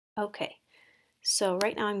Okay, so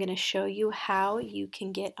right now I'm going to show you how you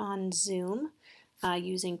can get on Zoom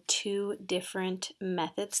using two different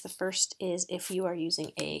methods. The first is if you are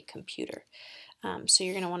using a computer. So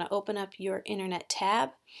you're going to want to open up your internet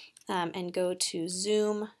tab and go to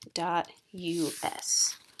zoom.us.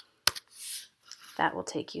 That will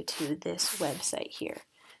take you to this website here.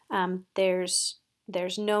 There's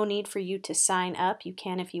no need for you to sign up. You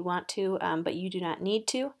can if you want to, but you do not need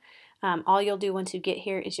to. All you'll do once you get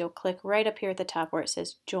here is you'll click right up here at the top where it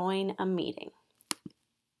says join a meeting.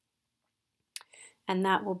 And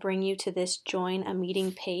that will bring you to this join a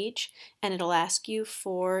meeting page, and it'll ask you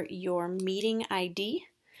for your meeting ID.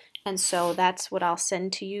 And so that's what I'll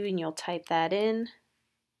send to you, and you'll type that in.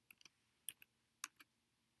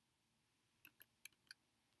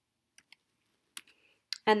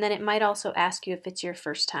 And then it might also ask you if it's your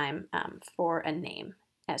first time for a name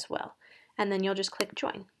as well. And then you'll just click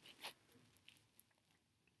join.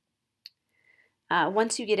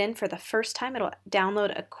 Once you get in for the first time, it'll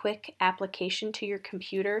download a quick application to your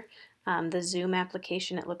computer. The Zoom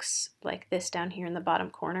application, it looks like this down here in the bottom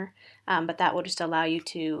corner, but that will just allow you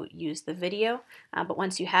to use the video. But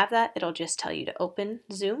once you have that, it'll just tell you to open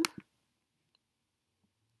Zoom.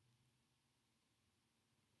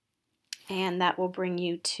 And that will bring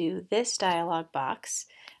you to this dialog box,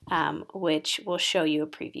 which will show you a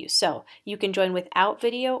preview. So you can join without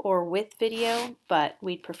video or with video, but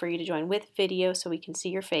we'd prefer you to join with video so we can see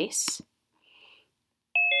your face.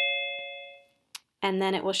 And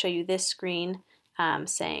then it will show you this screen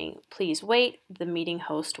saying, please wait, the meeting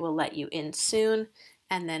host will let you in soon,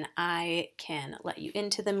 and then I can let you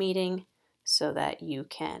into the meeting so that you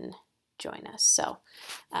can join us. So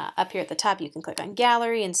up here at the top you can click on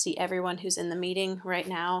gallery and see everyone who's in the meeting right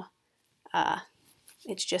now.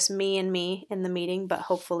 It's just me and me in the meeting, but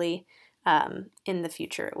hopefully in the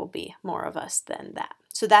future it will be more of us than that.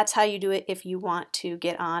 So that's how you do it if you want to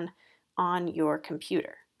get on your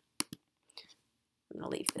computer. I'm going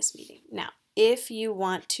to leave this meeting. Now, if you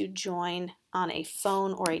want to join on a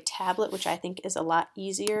phone or a tablet, which I think is a lot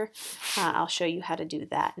easier, I'll show you how to do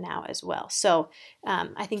that now as well. So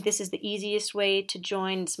I think this is the easiest way to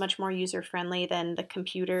join. It's much more user-friendly than the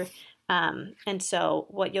computer. And so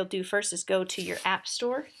what you'll do first is go to your app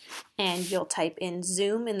store and you'll type in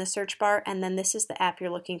Zoom in the search bar, and then this is the app you're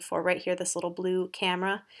looking for right here, this little blue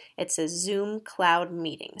camera. It says Zoom Cloud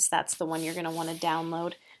Meetings. That's the one you're going to want to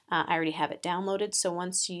download. I already have it downloaded, so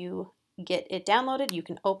once you get it downloaded, you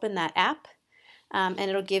can open that app, and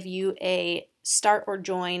it'll give you a start or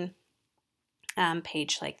join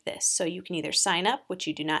page like this. So you can either sign up, which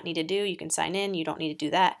you do not need to do. You can sign in. You don't need to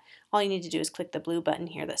do that. All you need to do is click the blue button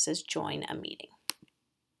here that says join a meeting.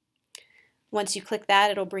 Once you click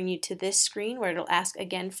that, it'll bring you to this screen where it'll ask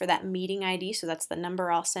again for that meeting ID, so that's the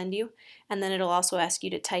number I'll send you, and then it'll also ask you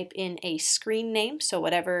to type in a screen name, so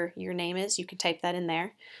whatever your name is, you can type that in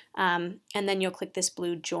there, and then you'll click this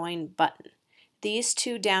blue join button. These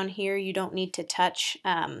two down here you don't need to touch.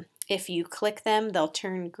 If you click them, they'll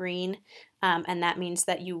turn green, and that means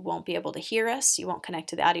that you won't be able to hear us, you won't connect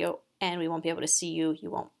to the audio, and we won't be able to see you. You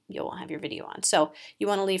won't have your video on. So you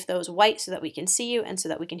want to leave those white so that we can see you and so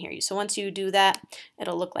that we can hear you. So once you do that,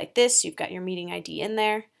 it'll look like this. You've got your meeting ID in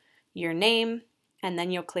there, your name, and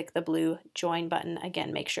then you'll click the blue join button.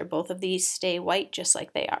 Again, make sure both of these stay white just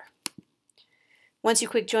like they are. Once you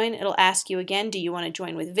click join, it'll ask you again, do you want to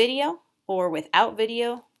join with video or without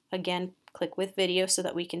video? Again, click with video so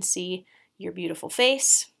that we can see your beautiful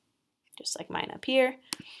face, just like mine up here.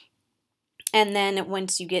 And then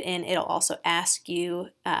once you get in, it'll also ask you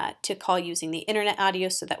to call using the internet audio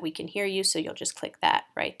so that we can hear you. So you'll just click that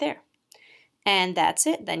right there. And that's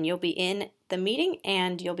it. Then you'll be in the meeting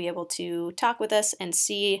and you'll be able to talk with us and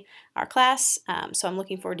see our class. So I'm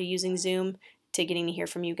looking forward to using Zoom, to getting to hear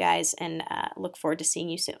from you guys, and look forward to seeing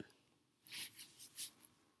you soon.